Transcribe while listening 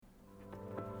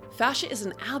Fascia is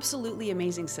an absolutely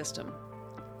amazing system.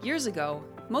 Years ago,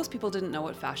 most people didn't know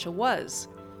what fascia was,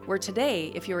 where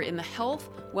today, if you're in the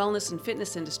health, wellness, and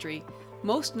fitness industry,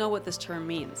 most know what this term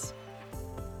means.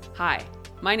 Hi,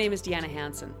 my name is Deanna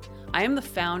Hansen. I am the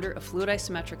founder of Fluid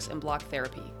Isometrics and Block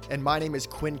Therapy. And my name is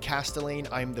Quinn Castellane.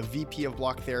 I'm the VP of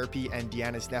Block Therapy and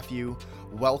Deanna's nephew.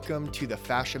 Welcome to the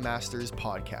Fascia Masters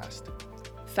podcast.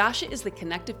 Fascia is the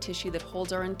connective tissue that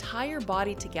holds our entire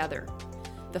body together.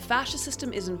 The fascia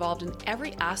system is involved in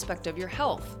every aspect of your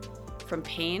health, from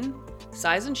pain,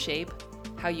 size and shape,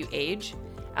 how you age,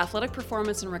 athletic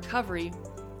performance and recovery,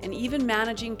 and even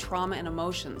managing trauma and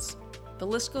emotions. The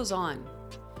list goes on.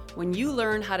 When you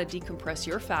learn how to decompress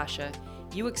your fascia,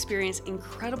 you experience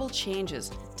incredible changes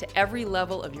to every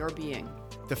level of your being.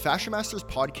 The Fascia Masters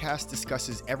podcast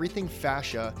discusses everything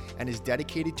fascia and is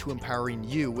dedicated to empowering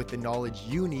you with the knowledge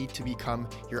you need to become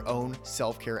your own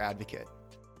self-care advocate.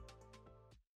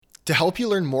 To help you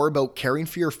learn more about caring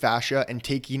for your fascia and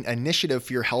taking initiative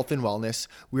for your health and wellness,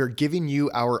 we are giving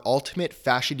you our Ultimate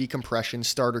Fascia Decompression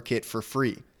Starter Kit for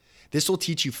free. This will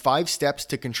teach you 5 steps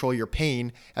to control your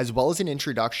pain, as well as an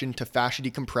introduction to fascia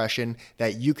decompression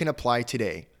that you can apply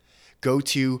today. Go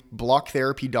to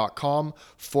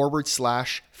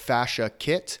blocktherapy.com/fascia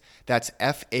kit. That's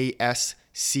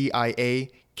FASCIA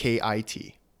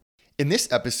KIT. In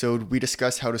this episode, we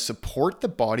discuss how to support the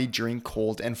body during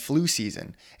cold and flu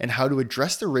season, and how to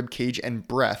address the ribcage and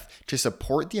breath to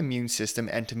support the immune system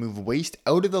and to move waste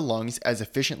out of the lungs as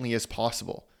efficiently as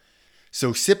possible.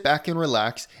 So sit back and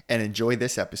relax and enjoy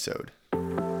this episode.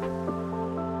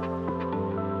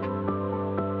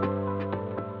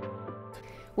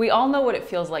 We all know what it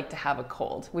feels like to have a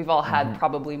cold. We've all had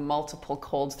probably multiple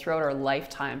colds throughout our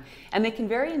lifetime, and they can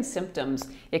vary in symptoms.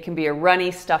 It can be a runny,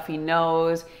 stuffy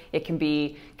nose. It can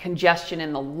be congestion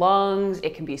in the lungs.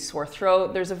 It can be sore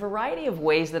throat. There's a variety of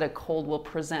ways that a cold will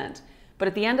present. But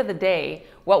at the end of the day,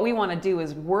 what we want to do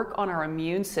is work on our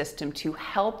immune system to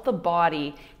help the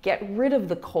body get rid of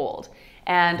the cold.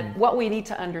 And what we need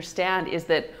to understand is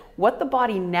that what the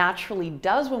body naturally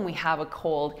does when we have a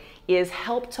cold is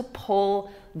help to pull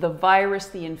the virus,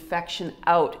 the infection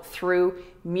out through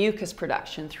mucus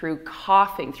production, through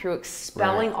coughing, through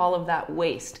expelling all of that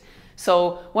waste.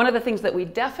 So one of the things that we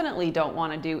definitely don't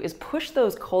want to do is push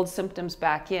those cold symptoms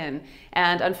back in.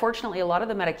 And unfortunately, a lot of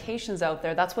the medications out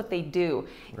there, that's what they do.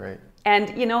 Right. And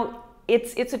you know,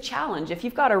 it's a challenge. If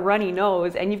you've got a runny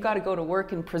nose and you've got to go to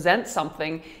work and present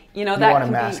something, you know, that want to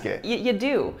can mask be, it. You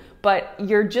do, but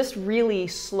you're just really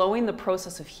slowing the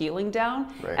process of healing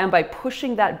down. Right. And by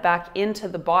pushing that back into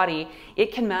the body,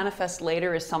 it can manifest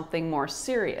later as something more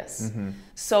serious.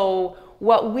 So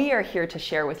what we are here to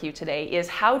share with you today is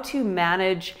how to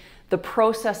manage the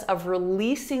process of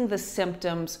releasing the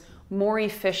symptoms more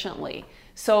efficiently.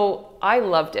 So I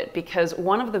loved it because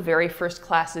one of the very first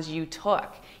classes you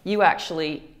took, you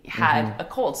actually had a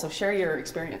cold. So share your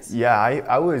experience. Yeah, I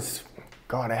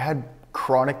had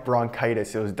chronic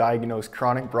bronchitis. It was diagnosed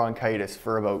chronic bronchitis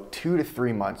for about 2 to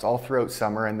 3 months, all throughout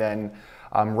summer. And then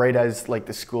right as like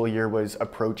the school year was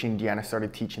approaching, Deanna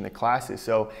started teaching the classes.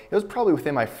 So it was probably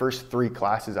within my first 3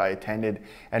 classes I attended,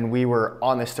 and we were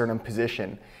on the sternum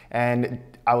position. And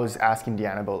I was asking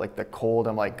Deanna about like the cold.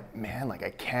 I'm like, man, like I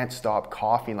can't stop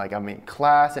coughing. Like I'm in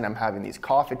class and I'm having these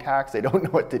cough attacks. I don't know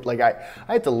what to, like I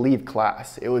had to leave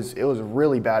class. It was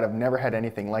really bad. I've never had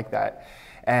anything like that.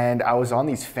 And I was on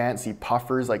these fancy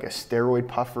puffers, like a steroid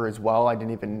puffer as well. I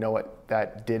didn't even know what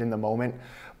that did in the moment.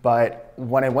 But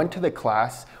when I went to the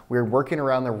class, we were working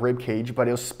around the rib cage, but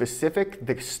it was specific,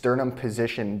 the sternum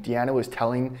position. Deanna was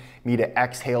telling me to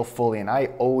exhale fully, and I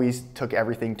always took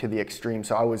everything to the extreme.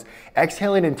 So I was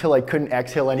exhaling until I couldn't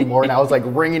exhale anymore, and I was like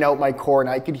wringing out my core, and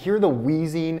I could hear the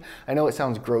wheezing. I know it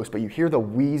sounds gross, but you hear the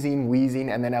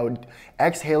wheezing, and then I would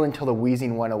exhale until the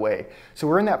wheezing went away. So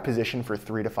we're in that position for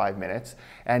 3 to 5 minutes.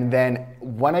 And then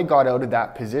when I got out of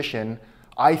that position,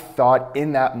 I thought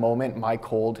in that moment my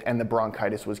cold and the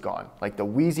bronchitis was gone. Like the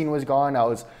wheezing was gone. I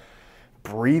was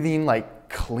breathing like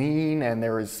clean and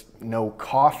there was no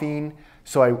coughing.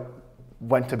 So I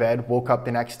went to bed, woke up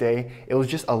the next day. It was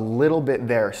just a little bit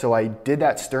there. So I did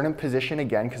that sternum position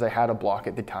again because I had a block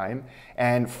at the time.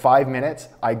 And 5 minutes,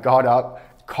 I got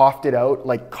up, coughed it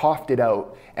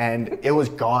out, and it was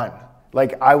gone.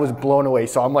 Like I was blown away.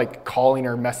 So I'm like calling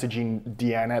or messaging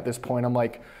Deanna at this point. I'm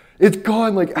like, it's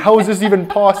gone. Like, how is this even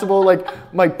possible? Like,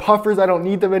 my puffers, I don't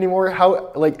need them anymore.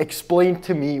 How, like, explain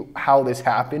to me how this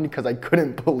happened, because I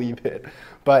couldn't believe it.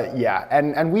 But yeah,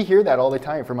 and we hear that all the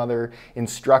time from other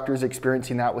instructors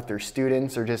experiencing that with their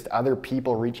students, or just other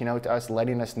people reaching out to us,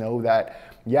 letting us know that,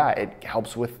 yeah, it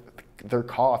helps with their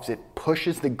coughs. It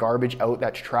pushes the garbage out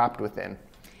that's trapped within.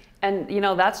 And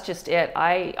that's just it.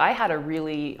 I had a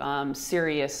really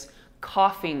serious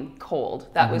coughing cold.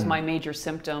 That was my major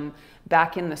symptom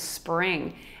back in the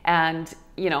spring. And,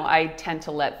 I tend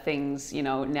to let things,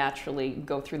 naturally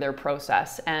go through their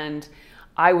process. And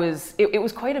it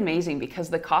was quite amazing because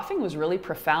the coughing was really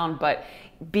profound, but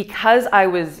because I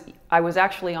was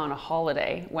actually on a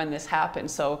holiday when this happened.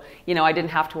 So, I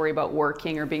didn't have to worry about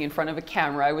working or being in front of a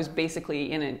camera. I was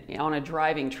basically on a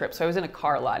driving trip. So I was in a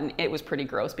car a lot, and it was pretty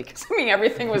gross because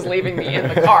everything was leaving me in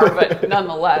the car, but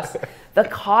nonetheless, the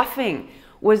coughing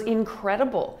was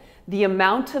incredible. The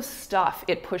amount of stuff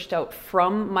it pushed out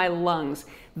from my lungs,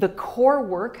 the core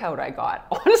workout I got.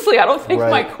 Honestly, I don't think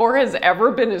my core has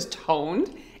ever been as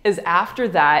toned as after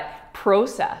that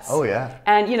process. Oh yeah.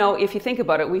 And if you think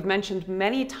about it, we've mentioned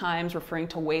many times referring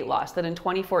to weight loss that in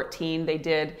 2014 they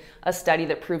did a study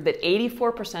that proved that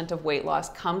 84% of weight loss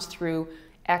comes through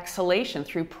exhalation,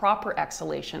 through proper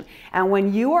exhalation. And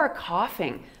when you are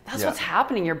coughing, that's what's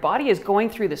happening. Your body is going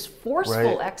through this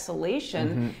forceful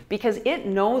exhalation because it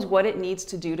knows what it needs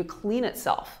to do to clean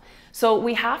itself. So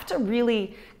we have to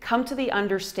really come to the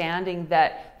understanding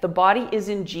that the body is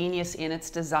ingenious in its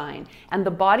design, and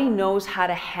the body knows how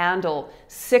to handle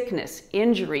sickness,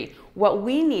 injury. What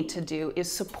we need to do is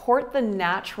support the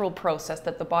natural process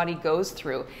that the body goes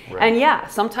through. And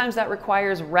sometimes that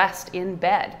requires rest in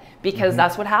bed because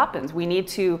that's what happens. We need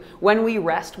to, when we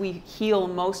rest, we heal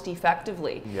most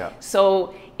effectively.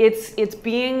 So it's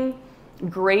being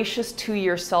gracious to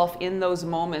yourself in those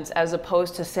moments, as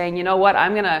opposed to saying, you know what,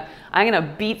 I'm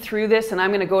gonna beat through this and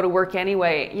I'm gonna go to work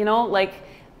anyway.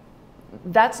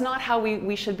 That's not how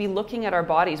we should be looking at our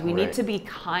bodies. We need to be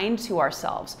kind to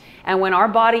ourselves. And when our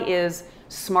body is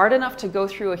smart enough to go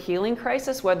through a healing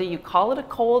crisis, whether you call it a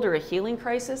cold or a healing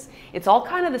crisis, it's all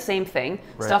kind of the same thing.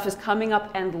 Stuff is coming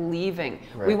up and leaving.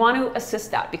 We want to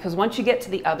assist that because once you get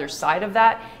to the other side of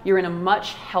that, you're in a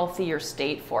much healthier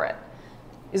state for it.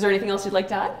 Is there anything else you'd like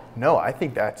to add? No, I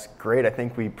think that's great. I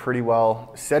think we pretty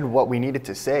well said what we needed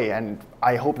to say, and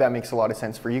I hope that makes a lot of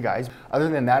sense for you guys. Other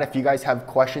than that, if you guys have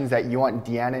questions that you want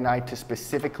Deanna and I to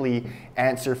specifically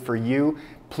answer for you,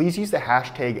 please use the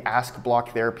hashtag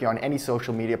AskBlockTherapy on any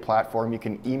social media platform. You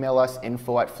can email us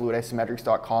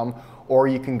info@fluidisometrics.com, or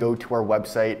you can go to our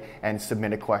website and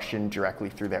submit a question directly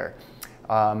through there.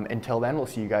 Until then, we'll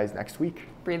see you guys next week.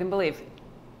 Breathe and believe.